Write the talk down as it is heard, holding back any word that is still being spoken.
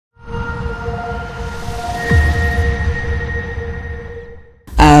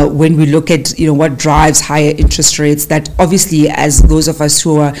when we look at, what drives higher interest rates that obviously, as those of us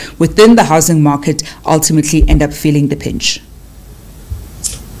who are within the housing market, ultimately end up feeling the pinch?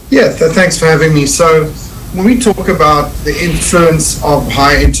 Yeah, thanks for having me. So when we talk about the influence of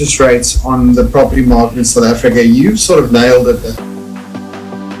high interest rates on the property market in South Africa, you've sort of nailed it.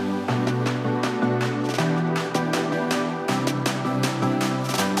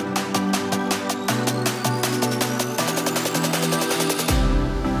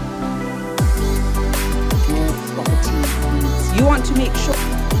 You want to make sure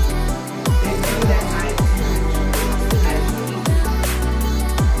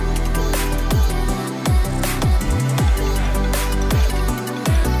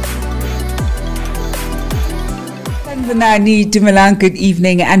good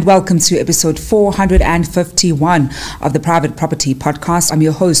evening and welcome to episode 451 of the Private Property Podcast. I'm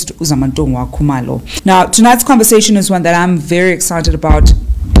your host, Zamantungwa Khumalo. Now, tonight's conversation is one that I'm very excited about,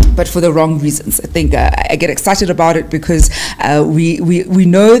 but for the wrong reasons. I think I get excited about it because we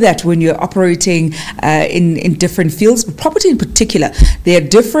know that when you're operating in different fields, but property in particular, there are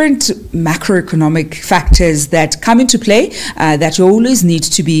different macroeconomic factors that come into play that you always need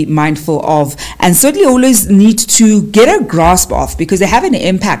to be mindful of, and certainly always need to get a grasp of, because they have an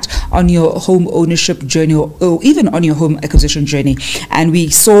impact on your home ownership journey or even on your home acquisition journey. And we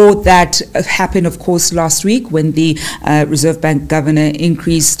saw that happen, of course, last week when the Reserve Bank governor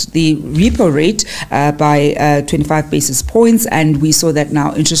increased the repo rate by 25 basis points, and we saw that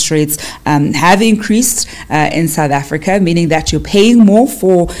now interest rates have increased in South Africa, meaning that you're paying more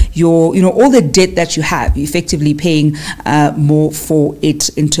for your, all the debt that you have. You're effectively paying more for it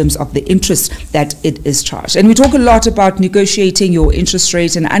in terms of the interest that it is charged. And we talk a lot about negotiating your interest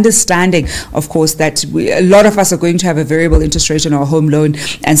rate and understanding, of course, that a lot of us are going to have a variable interest rate on our home loan,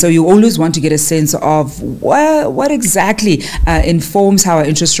 and so you always want to get a sense of what exactly informs how our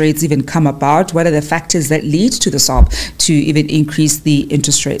interest rates even come about. What are the factors that lead to the SARB to even increase the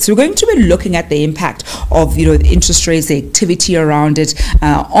interest rate? So we're going to be looking at the impact of the interest rates, the activity around it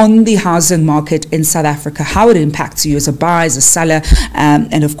on the housing market in South Africa, how it impacts you as a buyer, as a seller,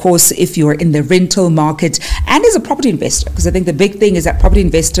 and of course if you're in the rental market and as a property investor, because I think the big thing is that property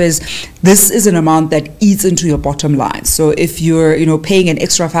investors, this is an amount that eats into your bottom line. So if you're paying an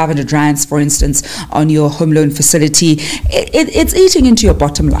extra 500 rands, for instance, on your home loan facility, it's eating into your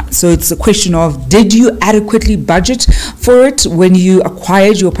bottom line. So it's a question of, did you adequately budget for it when you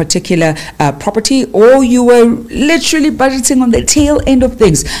acquired your particular property, or you were literally budgeting on the tail end of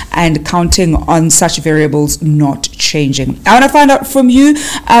things and counting on such variables not changing? I want to find out from you,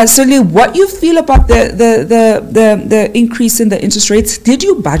 certainly, what you feel about the increase in the interest rates. Did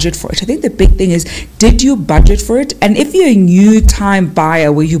you budget for it? I think the big thing is, did you budget for it? And if you're a new time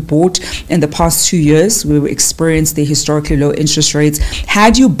buyer where you bought in the past 2 years, where we experienced the historically low interest rates,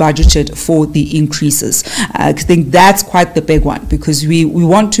 had you budgeted for the increases? I think that's quite the big one, because we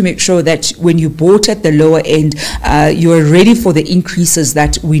want to make sure that when you bought at the lower end, you're ready for the increases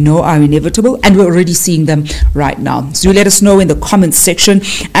that we know are inevitable, and we're already seeing them right now. So let us know in the comments section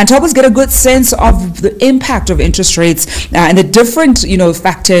and help us get a good sense of the impact of interest rates and the different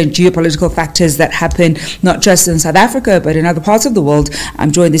geopolitical factors that happen not just in South Africa but in other parts of the world.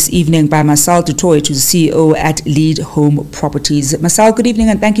 I'm joined this evening by Marcel, Toit, who's the CEO at Lead Home Properties. Marcel, good evening,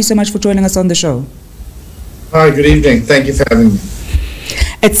 and thank you so much for joining us on the show. Hi, good evening. Thank you for having me.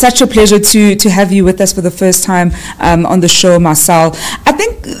 It's such a pleasure to have you with us for the first time on the show, Marcel. I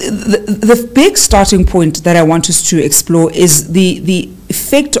think the big starting point that I want us to explore is the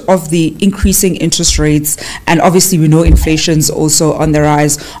effect of the increasing interest rates, and obviously we know inflation's also on the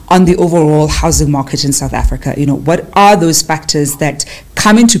rise, on the overall housing market in South Africa. What are those factors that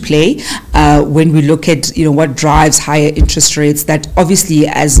come into play when we look at what drives higher interest rates that obviously,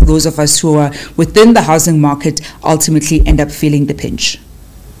 as those of us who are within the housing market, ultimately end up feeling the pinch?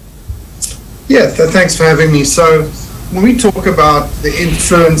 Yeah, thanks for having me. So when we talk about the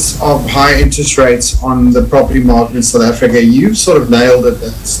influence of high interest rates on the property market in South Africa, you've sort of nailed it at the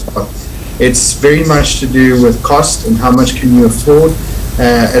start. It's very much to do with cost and how much can you afford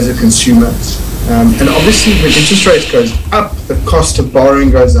as a consumer. And obviously when interest rates goes up, the cost of borrowing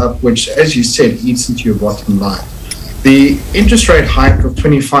goes up, which, as you said, eats into your bottom line. The interest rate hike of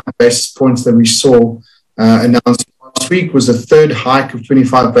 25 basis points that we saw announced last week was the third hike of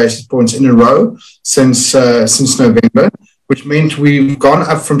 25 basis points in a row since November, which meant we've gone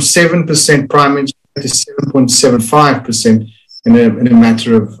up from 7% prime interest to 7.75% in a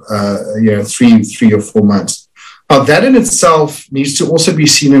matter of 3 or 4 months. Now, that in itself needs to also be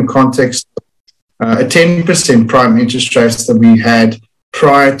seen in context of a 10% prime interest rates that we had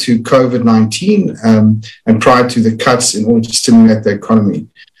prior to COVID-19 and prior to the cuts in order to stimulate the economy.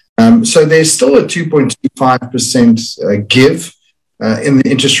 So there's still a 2.25% give in the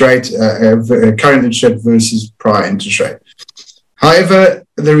interest rate, current interest rate versus prior interest rate. However,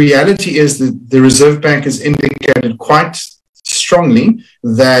 the reality is that the Reserve Bank has indicated quite strongly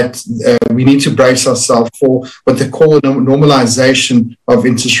that we need to brace ourselves for what they call a normalization of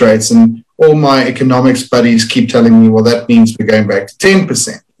interest rates. And all my economics buddies keep telling me, well, that means we're going back to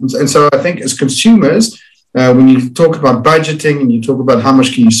 10%. And so I think as consumers, when you talk about budgeting and you talk about how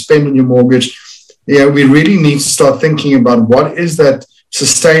much can you spend on your mortgage, we really need to start thinking about what is that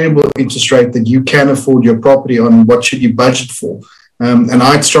sustainable interest rate that you can afford your property on, and what should you budget for. And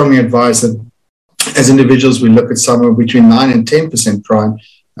I'd strongly advise that as individuals, we look at somewhere between 9 and 10% prime,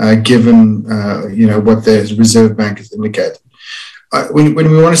 given what the Reserve Bank has indicated. When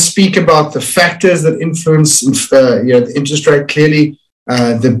we want to speak about the factors that influence the interest rate, clearly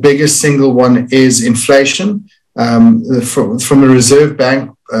the biggest single one is inflation. From a Reserve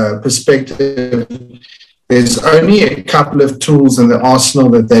Bank perspective, there's only a couple of tools in the arsenal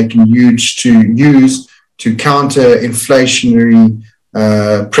that they can use to counter inflationary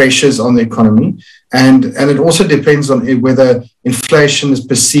pressures on the economy. And it also depends on whether inflation is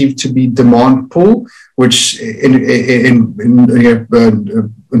perceived to be demand pull, which in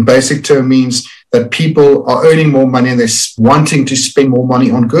basic term means that people are earning more money and they're wanting to spend more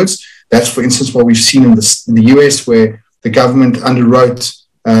money on goods. That's, for instance, what we've seen in the US, where the government underwrote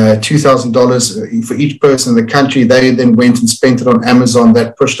 $2,000 for each person in the country. They then went and spent it on Amazon.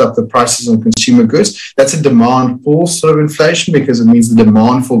 That pushed up the prices on consumer goods. That's a demand pull sort of inflation, because it means the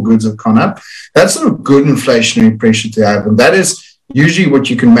demand for goods have gone up. That's sort of good inflationary pressure to have, and that is usually what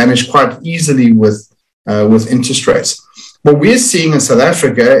you can manage quite easily with interest rates. What we're seeing in South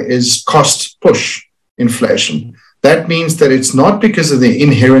Africa is cost push inflation. That means that it's not because of the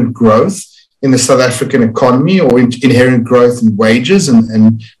inherent growth in the South African economy or inherent growth in wages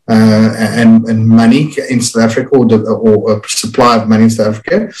and money in South Africa, or supply of money in South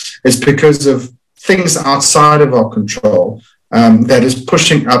Africa. It's because of things outside of our control that is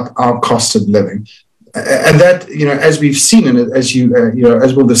pushing up our cost of living. And that, as we've seen, and as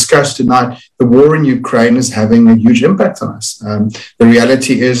as we'll discuss tonight, the war in Ukraine is having a huge impact on us. The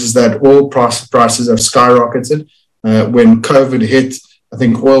reality is that oil prices have skyrocketed. When COVID hit, I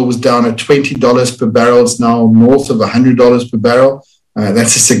think oil was down at $20 per barrel. It's now north of $100 per barrel.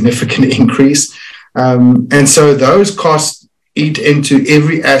 That's a significant increase. And so those costs eat into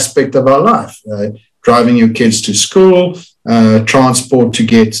every aspect of our life. Driving your kids to school, transport to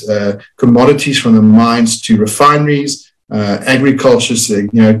get commodities from the mines to refineries, agriculture,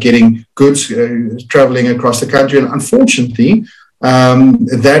 getting goods traveling across the country. And unfortunately,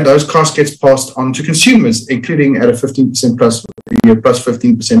 those costs gets passed on to consumers, including at a 15% plus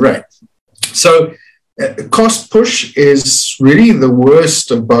 15% rate. So cost push is really the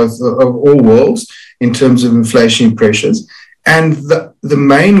worst of all worlds in terms of inflation pressures. And the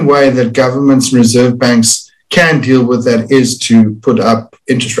main way that governments and reserve banks can deal with that is to put up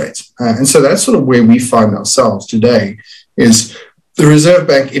interest rates. And so that's sort of where we find ourselves today, is the Reserve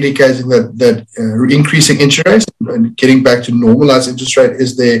Bank indicating that increasing interest rates and getting back to normalized interest rate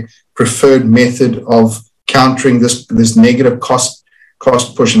is their preferred method of countering this negative cost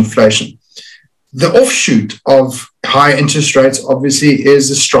push inflation. The offshoot of high interest rates obviously is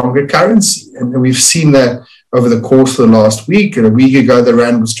a stronger currency, and we've seen that over the course of the last week. And a week ago, the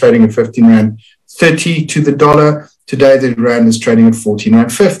rand was trading at 15 Rand 30 to the dollar. Today, the rand is trading at 14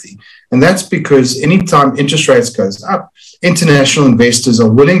 Rand 50. And that's because anytime interest rates goes up, international investors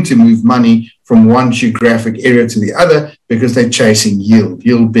are willing to move money from one geographic area to the other because they're chasing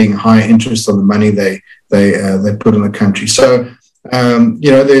yield being high interest on the money they put in the country. So,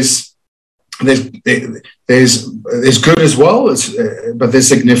 there's good as well, but there's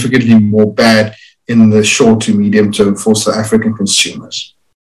significantly more bad in the short to medium term for South African consumers.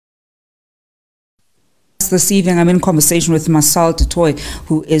 This evening, I'm in conversation with Marcel Toit,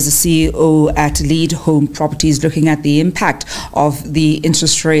 who is the CEO at Lead Home Properties, looking at the impact of the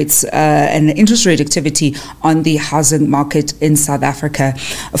interest rates and interest rate activity on the housing market in South Africa.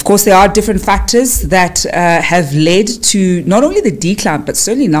 Of course, there are different factors that have led to not only the decline, but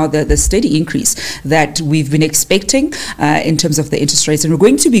certainly now the steady increase that we've been expecting in terms of the interest rates. And we're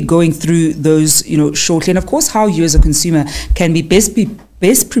going to be going through those, shortly. And of course, how you as a consumer can be best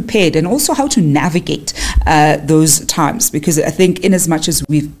best prepared and also how to navigate those times? Because I think in as much as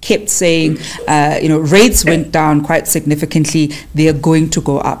we've kept saying, rates went down quite significantly, they are going to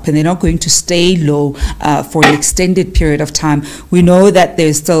go up and they're not going to stay low for an extended period of time. We know that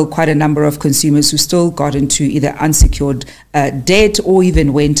there's still quite a number of consumers who still got into either unsecured debt or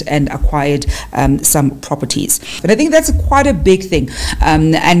even went and acquired some properties. But I think that's quite a big thing.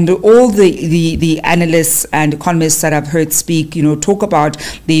 And all the analysts and economists that I've heard speak, talk about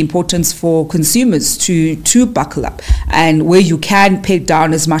the importance for consumers to buckle up, and where you can pay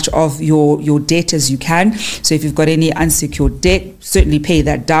down as much of your debt as you can. So if you've got any unsecured debt, certainly pay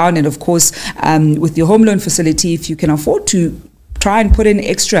that down. And of course, with your home loan facility, if you can afford to, try and put in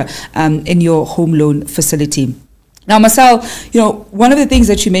extra in your home loan facility. Now, Marcel, one of the things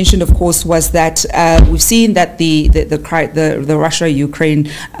that you mentioned, of course, was that we've seen that the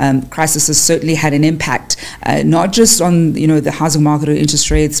Russia-Ukraine crisis has certainly had an impact, not just on the housing market or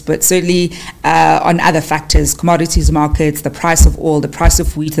interest rates, but certainly on other factors, commodities markets, the price of oil, the price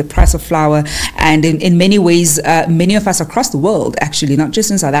of wheat, the price of flour, and in many ways, many of us across the world, actually, not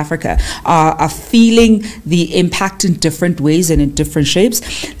just in South Africa, are feeling the impact in different ways and in different shapes.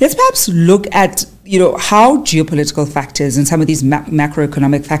 Let's perhaps look at how geopolitical factors and some of these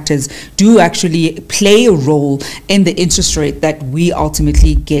macroeconomic factors do actually play a role in the interest rate that we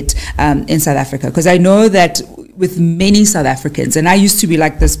ultimately get in South Africa. Because I know that with many South Africans, and I used to be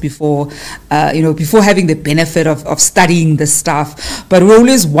like this before, before having the benefit of studying this stuff, but we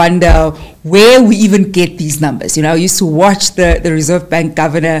always wonder where we even get these numbers. I used to watch the Reserve Bank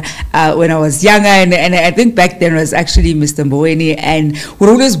governor when I was younger, and I think back then it was actually Mr. Mboweni, and would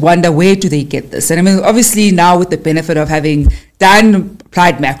always wonder, where do they get this? And I mean, obviously now with the benefit of having done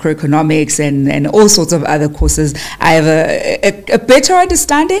applied macroeconomics and all sorts of other courses, I have a better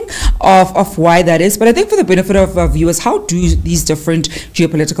understanding of why that is. But I think for the benefit of our viewers, how do these different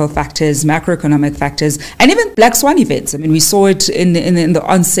geopolitical factors, macroeconomic factors, and even black swan events, I mean, we saw it in the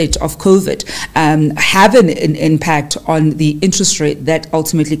onset of COVID, have an impact on the interest rate that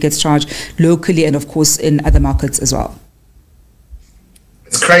ultimately gets charged locally and, of course, in other markets as well?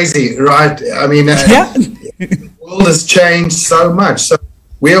 It's crazy, right? I mean, the world has changed so much. So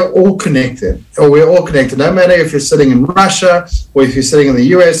we are all connected, no matter if you're sitting in Russia or if you're sitting in the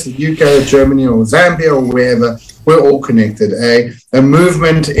US, the UK, or Germany, or Zambia, or wherever. We're all connected. A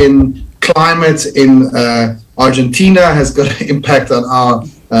movement in climate in Argentina has got an impact on our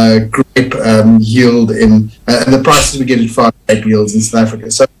grape yield and the prices we get at farm grape yields in South Africa.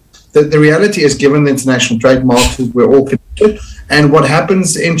 So the reality is, given the international trade market, we're all connected, and what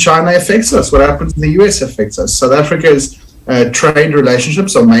happens in China affects us. What happens in the US affects us. South Africa's trade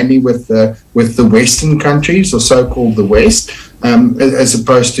relationships are mainly with the Western countries, or so-called the West, as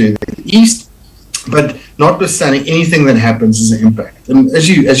opposed to the East. But notwithstanding, anything that happens is an impact. And as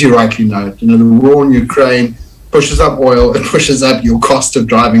you rightly note, the war in Ukraine pushes up oil, it pushes up your cost of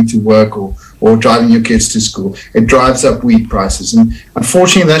driving to work or driving your kids to school. It drives up wheat prices. And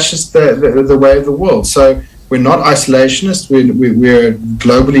unfortunately, that's just the way of the world. So we're not isolationist. We're a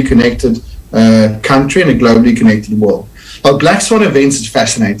globally connected country and a globally connected world. Our Black Swan events is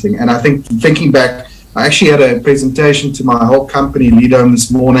fascinating. And I think, thinking back, I actually had a presentation to my whole company, Lidom,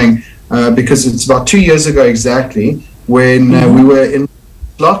 this morning, because it's about 2 years ago exactly when we were in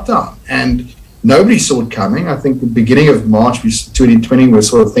lockdown. And nobody saw it coming. I think the beginning of March 2020, we were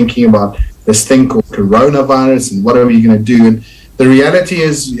sort of thinking about this thing called coronavirus and what are we going to do. And the reality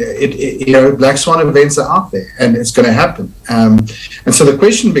is, Black Swan events are out there and it's going to happen. And so the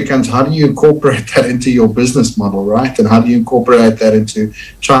question becomes, how do you incorporate that into your business model, right? And how do you incorporate that into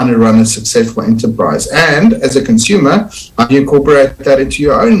trying to run a successful enterprise? And as a consumer, how do you incorporate that into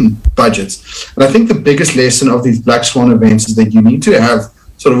your own budgets? And I think the biggest lesson of these Black Swan events is that you need to have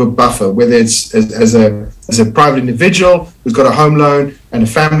sort of a buffer, whether it's as a private individual who's got a home loan and a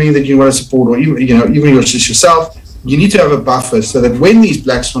family that you want to support, or even yourself. You need to have a buffer so that when these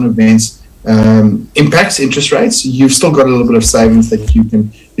Black Swan events impacts interest rates, you've still got a little bit of savings that you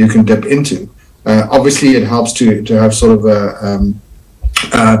can dip into. Obviously, it helps to have sort of a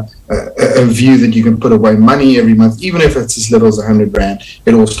view that you can put away money every month, even if it's as little as 100 Rand.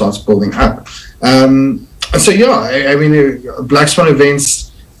 It all starts building up. So I mean, Black Swan events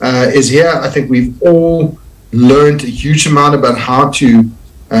is here. I think we've all learned a huge amount about how to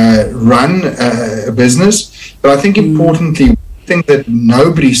run a business, but I think importantly, one thing that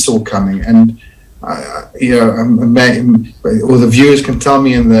nobody saw coming, and or the viewers can tell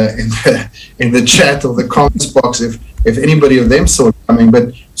me in the chat or the comments box if anybody of them saw it coming,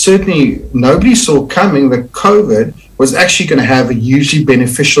 but certainly nobody saw coming that COVID was actually going to have a hugely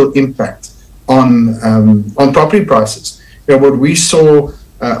beneficial impact on property prices. what we saw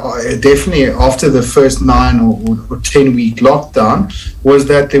definitely after the first 9 or 10 week lockdown was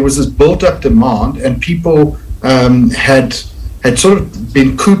that there was this built up demand, and people had sort of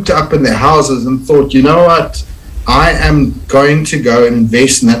been cooped up in their houses and thought, you know what, I am going to go and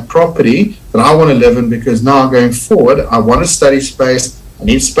invest in that property that I want to live in, because now going forward, I want a study space. I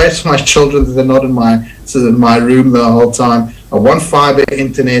need space for my children that they're not in my room the whole time. I want fiber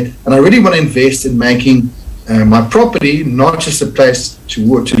internet, and I really want to invest in making my property not just a place to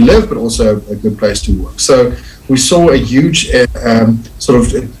work, to live, but also a good place to work. So we saw a huge sort of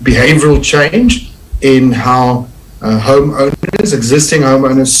behavioral change in how existing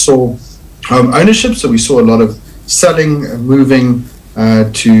homeowners saw home ownership. So we saw a lot of selling, moving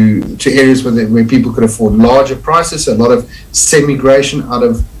to areas where people could afford larger prices. So a lot of semigration out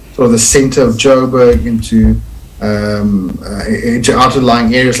of sort of the center of Joburg into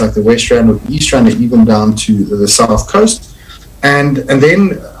outlying areas like the West Rand or the East Rand, and even down to the South Coast. And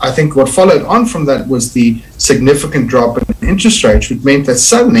then I think what followed on from that was the significant drop in interest rates, which meant that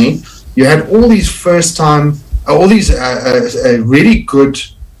suddenly you had all these really good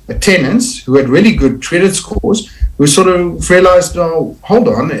tenants who had really good credit scores, who sort of realized, no, hold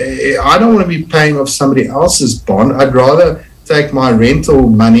on, I don't want to be paying off somebody else's bond. I'd rather take my rental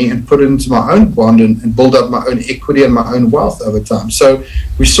money and put it into my own bond and build up my own equity and my own wealth over time. So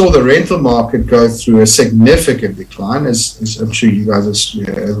we saw the rental market go through a significant decline, as I'm sure you guys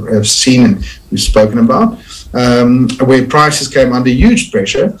have seen and we've spoken about, where prices came under huge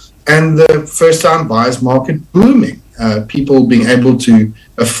pressure, and the first-time buyers market booming. People being able to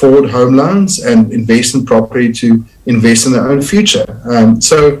afford home loans and invest in property to invest in their own future.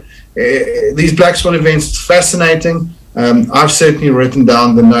 So these black swan events, fascinating. I've certainly written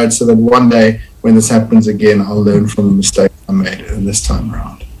down the notes so that one day when this happens again, I'll learn from the mistake I made this time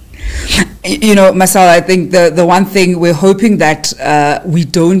around. You know, Marcel, I think the one thing we're hoping that we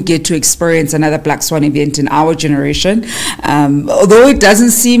don't get to experience another black swan event in our generation, although it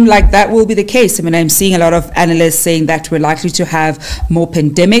doesn't seem like that will be the case. I mean, I'm seeing a lot of analysts saying that we're likely to have more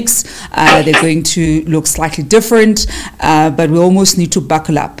pandemics. They're going to look slightly different, but we almost need to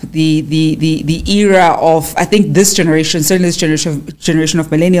buckle up. The era of, I think this generation, certainly this generation of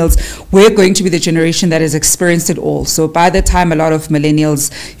millennials, we're going to be the generation that has experienced it all. So by the time a lot of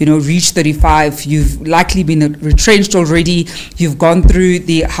millennials, you know, reach 35, you've likely been retrenched already. You've gone through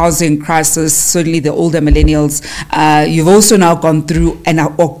the housing crisis, certainly the older millennials. You've also now gone through and are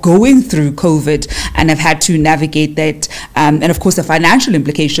going through COVID and have had to navigate that. And of course, the financial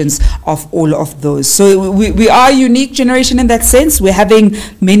implications of all of those. So we are a unique generation in that sense. We're having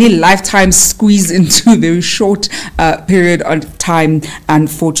many lifetimes squeezed into a very short period of time,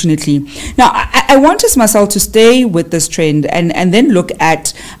 unfortunately. Now, I want us, Marcel, to stay with this trend and then look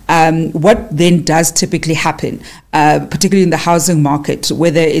at what then does typically happen, particularly in the housing market,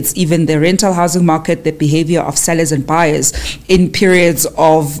 whether it's even the rental housing market, the behavior of sellers and buyers in periods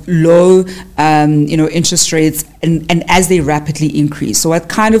of low, interest rates and as they rapidly increase. So what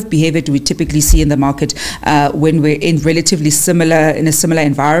kind of behavior do we typically see in the market when we're in a similar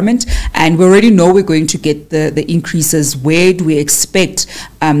environment? And we already know we're going to get the increases. Where do we expect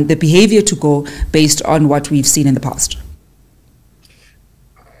the behavior to go based on what we've seen in the past?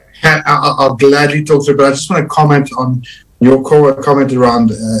 I'll gladly talk through, but I just want to comment on your comment around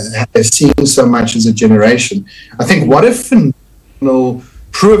seeing so much as a generation. I think what a phenomenal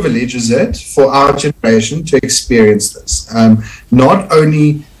privilege is it for our generation to experience this. Not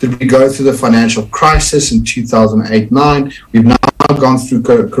only did we go through the financial crisis in 2008-9, we've now gone through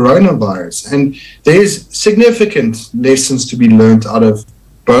coronavirus, and there's significant lessons to be learned out of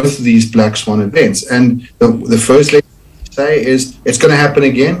both of these black swan events. And the first lesson say is it's going to happen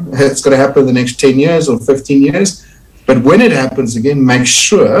again. It's going to happen in the next 10 years or 15 years. But when it happens again, make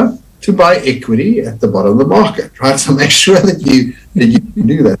sure to buy equity at the bottom of the market, right? So make sure that you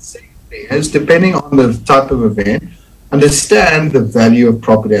do that. Secondly, as depending on the type of event, understand the value of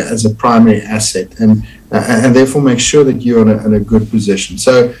property as a primary asset, and therefore make sure that you're in a good position.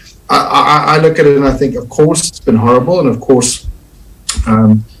 So I look at it and I think, of course, it's been horrible, and of course,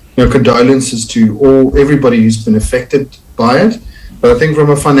 condolences to everybody who's been affected by it. But I think from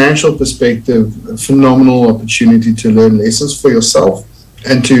a financial perspective, a phenomenal opportunity to learn lessons for yourself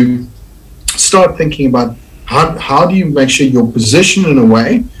and to start thinking about how do you make sure you're positioned in a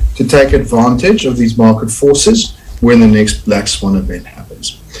way to take advantage of these market forces when the next black swan event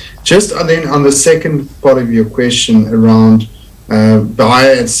happens. Just and then on the second part of your question around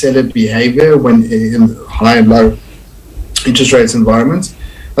buyer and seller behavior when in high and low interest rates environments,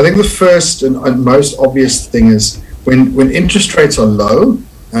 I think the first and most obvious thing is when interest rates are low,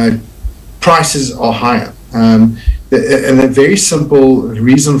 prices are higher. And a very simple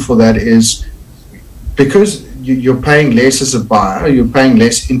reason for that is because you're paying less as a buyer, you're paying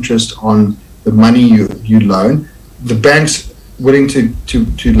less interest on the money you loan, the bank's willing to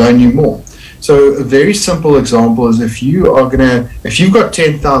loan you more. So a very simple example is if you've got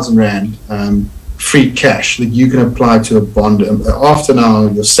 10,000 Rand free cash that you can apply to a bond after now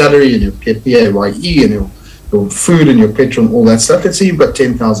your salary and your PAYE and your food and your petrol and all that stuff, let's say you've got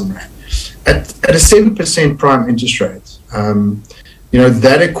 10,000 Rand. At a 7% prime interest rate,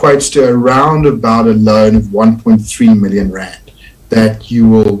 that equates to around about a loan of 1.3 million Rand that you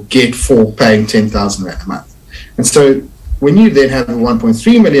will get for paying 10,000 Rand a month. And so when you then have the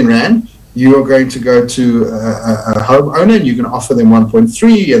 1.3 million Rand, you are going to go to a homeowner and you can offer them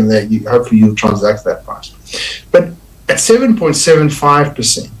 1.3 and hopefully you'll transact that price. But at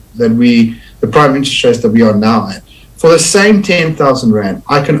 7.75% the prime interest rates that we are now at, for the same 10,000 Rand,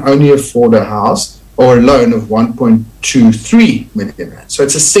 I can only afford a house or a loan of 1.23 million Rand. So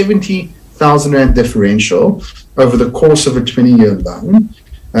it's a 70,000 Rand differential over the course of a 20-year loan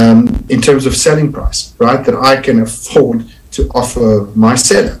in terms of selling price, right, that I can afford to offer my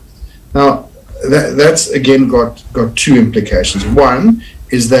seller. Now, that's again got two implications. One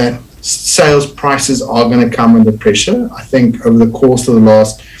is that sales prices are going to come under pressure. I think over the course of the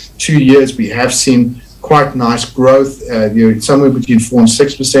last 2 years, we have seen quite nice growth, somewhere between 4% and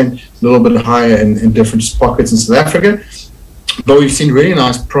 6%, a little bit higher in different pockets in South Africa. But we've seen really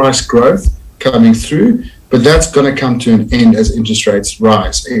nice price growth coming through, but that's going to come to an end as interest rates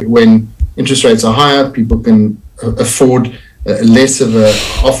rise. When interest rates are higher, people can afford less of a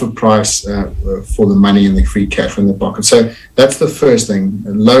offer price for the money and the free cash from their pocket. So that's the first thing. A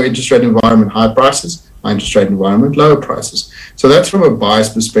low interest rate environment, high prices; high interest rate environment, lower prices. So that's from a buyer's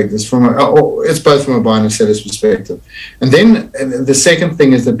perspective. It's both from a buyer and a seller's perspective. And then the second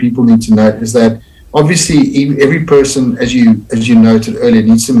thing is that people need to note is that obviously every person, as you noted earlier,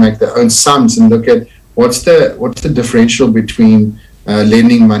 needs to make their own sums and look at what's the differential between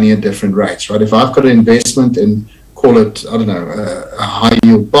lending money at different rates, right? If I've got an investment in, call it, I don't know, a high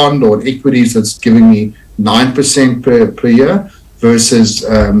yield bond or equities that's giving me 9% per year versus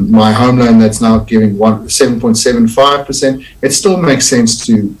my home loan that's now giving 7.75%, it still makes sense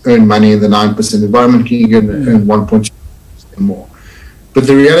to earn money in the 9% environment. You can earn 1.2% more. But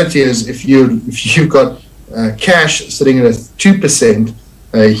the reality is, if you've got cash sitting at a 2%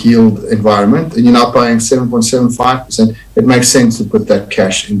 yield environment and you're now paying 7.75%, it makes sense to put that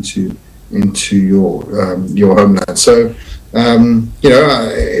cash into your home loan. So we're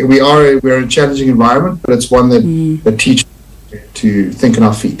in a challenging environment, but it's one that teaches to think on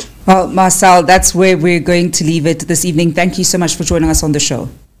our feet. Well, Marcel, that's where we're going to leave it this evening. Thank you so much for joining us on the show.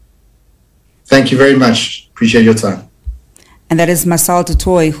 Thank you very much. Appreciate your time. And that is Marcel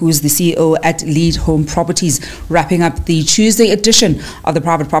Toit, who's the CEO at Lead Home Properties, wrapping up the Tuesday edition of the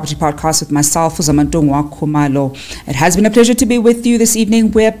Private Property Podcast with myself, Zamantungwa Khumalo. It has been a pleasure to be with you this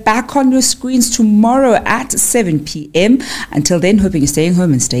evening. We're back on your screens tomorrow at 7 p.m. Until then, hoping you're staying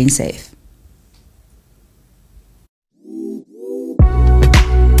home and staying safe.